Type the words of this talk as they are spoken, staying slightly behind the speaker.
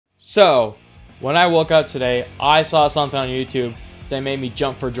So, when I woke up today, I saw something on YouTube that made me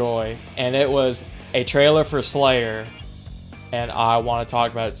jump for joy, and it was a trailer for Slayer, and I want to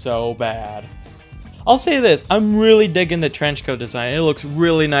talk about it so bad. I'll say this, I'm really digging the trench coat design. It looks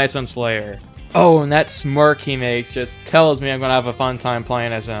really nice on Slayer. Oh, and that smirk he makes just tells me I'm going to have a fun time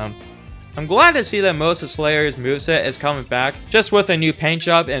playing as him. I'm glad to see that most of Slayer's moveset is coming back, just with a new paint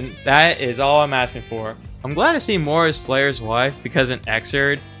job, and that is all I'm asking for. I'm glad to see more of Slayer's wife, because in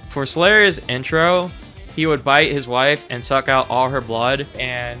Xrd, for Slayer's intro, he would bite his wife and suck out all her blood,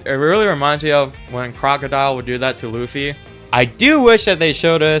 and it really reminds me of when Crocodile would do that to Luffy. I do wish that they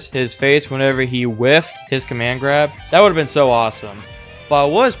showed us his face whenever he whiffed his command grab. That would have been so awesome. But I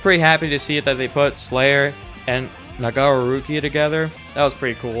was pretty happy to see that they put Slayer and Nagaruki together. That was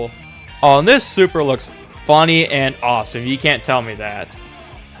pretty cool. Oh, and this super looks funny and awesome. You can't tell me that.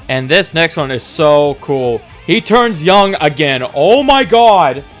 And this next one is so cool. He turns young again. Oh my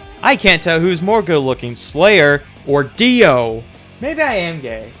god. I can't tell who's more good looking, Slayer or Dio. Maybe I am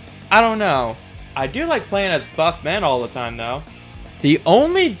gay. I don't know. I do like playing as buff men all the time though. The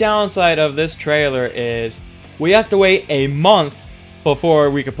only downside of this trailer is we have to wait a month before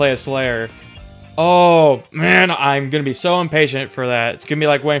we can play as Slayer. Oh man, I'm gonna be so impatient for that. It's gonna be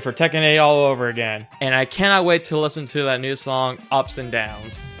like waiting for Tekken 8 all over again. And I cannot wait to listen to that new song, Ups and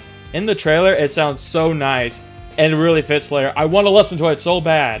Downs. In the trailer, it sounds so nice and really fits Slayer. I want to listen to it so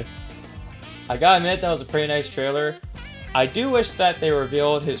bad. I gotta admit, that was a pretty nice trailer. I do wish that they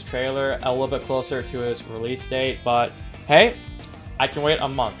revealed his trailer a little bit closer to his release date, but hey, I can wait a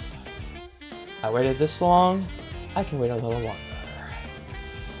month. I waited this long, I can wait a little longer.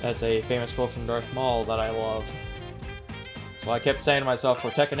 That's a famous quote from Darth Maul that I love. So I kept saying to myself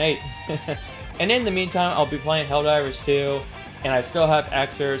for Tekken 8. And in the meantime, I'll be playing Helldivers 2, and I still have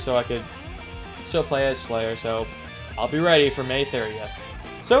Xrd, so I could still play as Slayer, so I'll be ready for May 30th.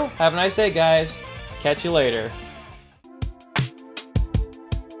 So, have a nice day, guys. Catch you later.